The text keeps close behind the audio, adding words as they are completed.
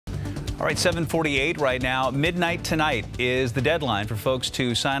All right, 7:48 right now. Midnight tonight is the deadline for folks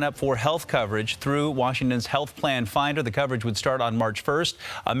to sign up for health coverage through Washington's Health Plan Finder. The coverage would start on March 1st.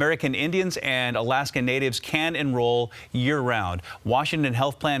 American Indians and Alaskan Natives can enroll year-round. Washington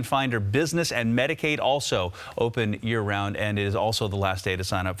Health Plan Finder Business and Medicaid also open year-round, and it is also the last day to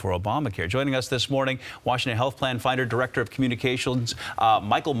sign up for Obamacare. Joining us this morning, Washington Health Plan Finder Director of Communications,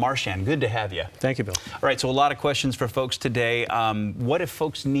 Michael Marchand. Good to have you. Thank you, Bill. All right, so a lot of questions for folks today. What if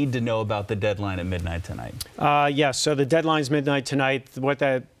folks need to know about the deadline at midnight tonight? Yes, so the deadline's midnight tonight. What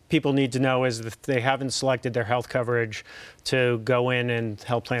that people need to know is that if they haven't selected their health coverage, to go in and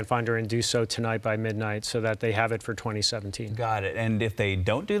Health Plan Finder and do so tonight by midnight so that they have it for 2017. Got it. And if they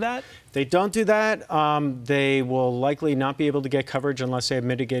don't do that? If they don't do that, they will likely not be able to get coverage unless they have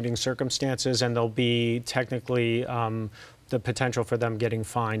mitigating circumstances, and there'll be technically the potential for them getting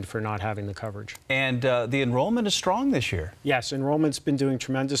fined for not having the coverage. And the enrollment is strong this year. Yes, enrollment's been doing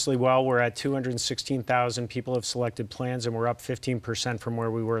tremendously well. We're at 216,000 people have selected plans, and we're up 15% from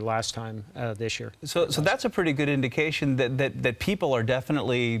where we were last time this year. So that's a pretty good indication that people are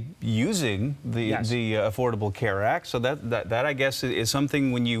definitely using the Affordable Care Act. So that I guess is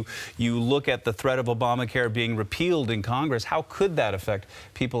something. When you look at the threat of Obamacare being repealed in Congress, how could that affect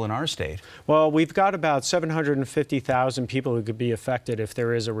people in our state? Well, we've got about 750,000 people who could be affected if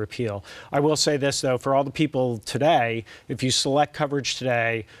there is a repeal. I will say this, though, for all the people today, if you select coverage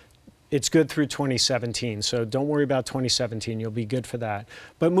today, it's good through 2017, so don't worry about 2017. You'll be good for that.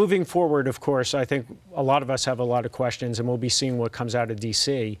 But moving forward, of course, I think a lot of us have a lot of questions, and we'll be seeing what comes out of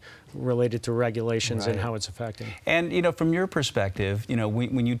D.C. related to regulations and how it's affecting. And, you know, from your perspective, you know,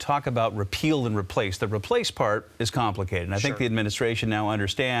 when you talk about repeal and replace, the replace part is complicated. And I think the administration now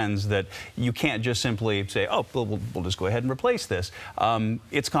understands that you can't just simply say, oh, we'll just go ahead and replace this.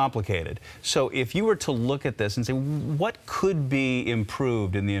 It's complicated. So if you were to look at this and say, what could be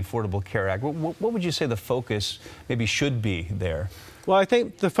improved in the Affordable Care Act, what would you say the focus maybe should be there? Well, I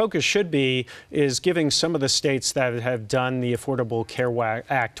think the focus should be is giving some of the states that have done the Affordable Care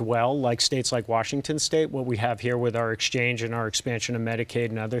Act well, like states like Washington State, what we have here with our exchange and our expansion of Medicaid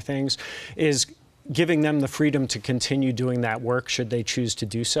and other things, is giving them the freedom to continue doing that work should they choose to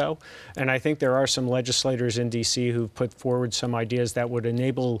do so. And I think there are some legislators in D.C. who've put forward some ideas that would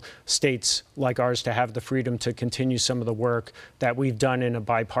enable states like ours to have the freedom to continue some of the work that we've done in a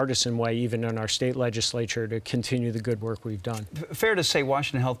bipartisan way, even in our state legislature, to continue the good work we've done. Fair to say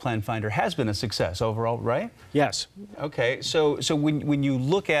Washington Health Plan Finder has been a success overall, right? Yes. Okay, so when you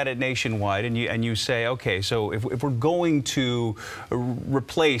look at it nationwide and you say, okay, so if we're going to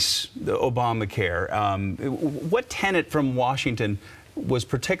replace the Obamacare, what tenet from Washington was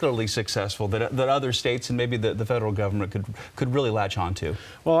particularly successful that other states and maybe the federal government could really latch on to?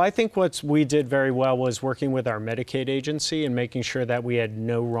 Well, I think what we did very well was working with our Medicaid agency and making sure that we had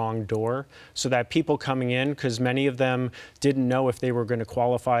no wrong door, so that people coming in, because many of them didn't know if they were going to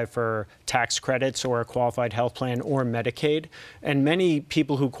qualify for tax credits or a qualified health plan or Medicaid, and many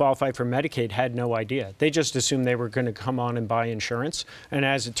people who qualified for Medicaid had no idea. They just assumed they were going to come on and buy insurance, and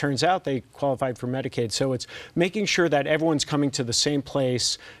as it turns out, they qualified for Medicaid. So it's making sure that everyone's coming to the same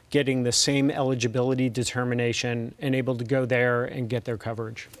place, getting the same eligibility determination, and able to go there and get their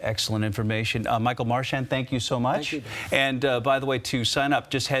coverage. Excellent information. Michael Marchand, thank you so much. Thank you. And by the way, to sign up,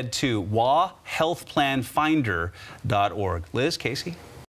 just head to wahealthplanfinder.org. Liz, Casey?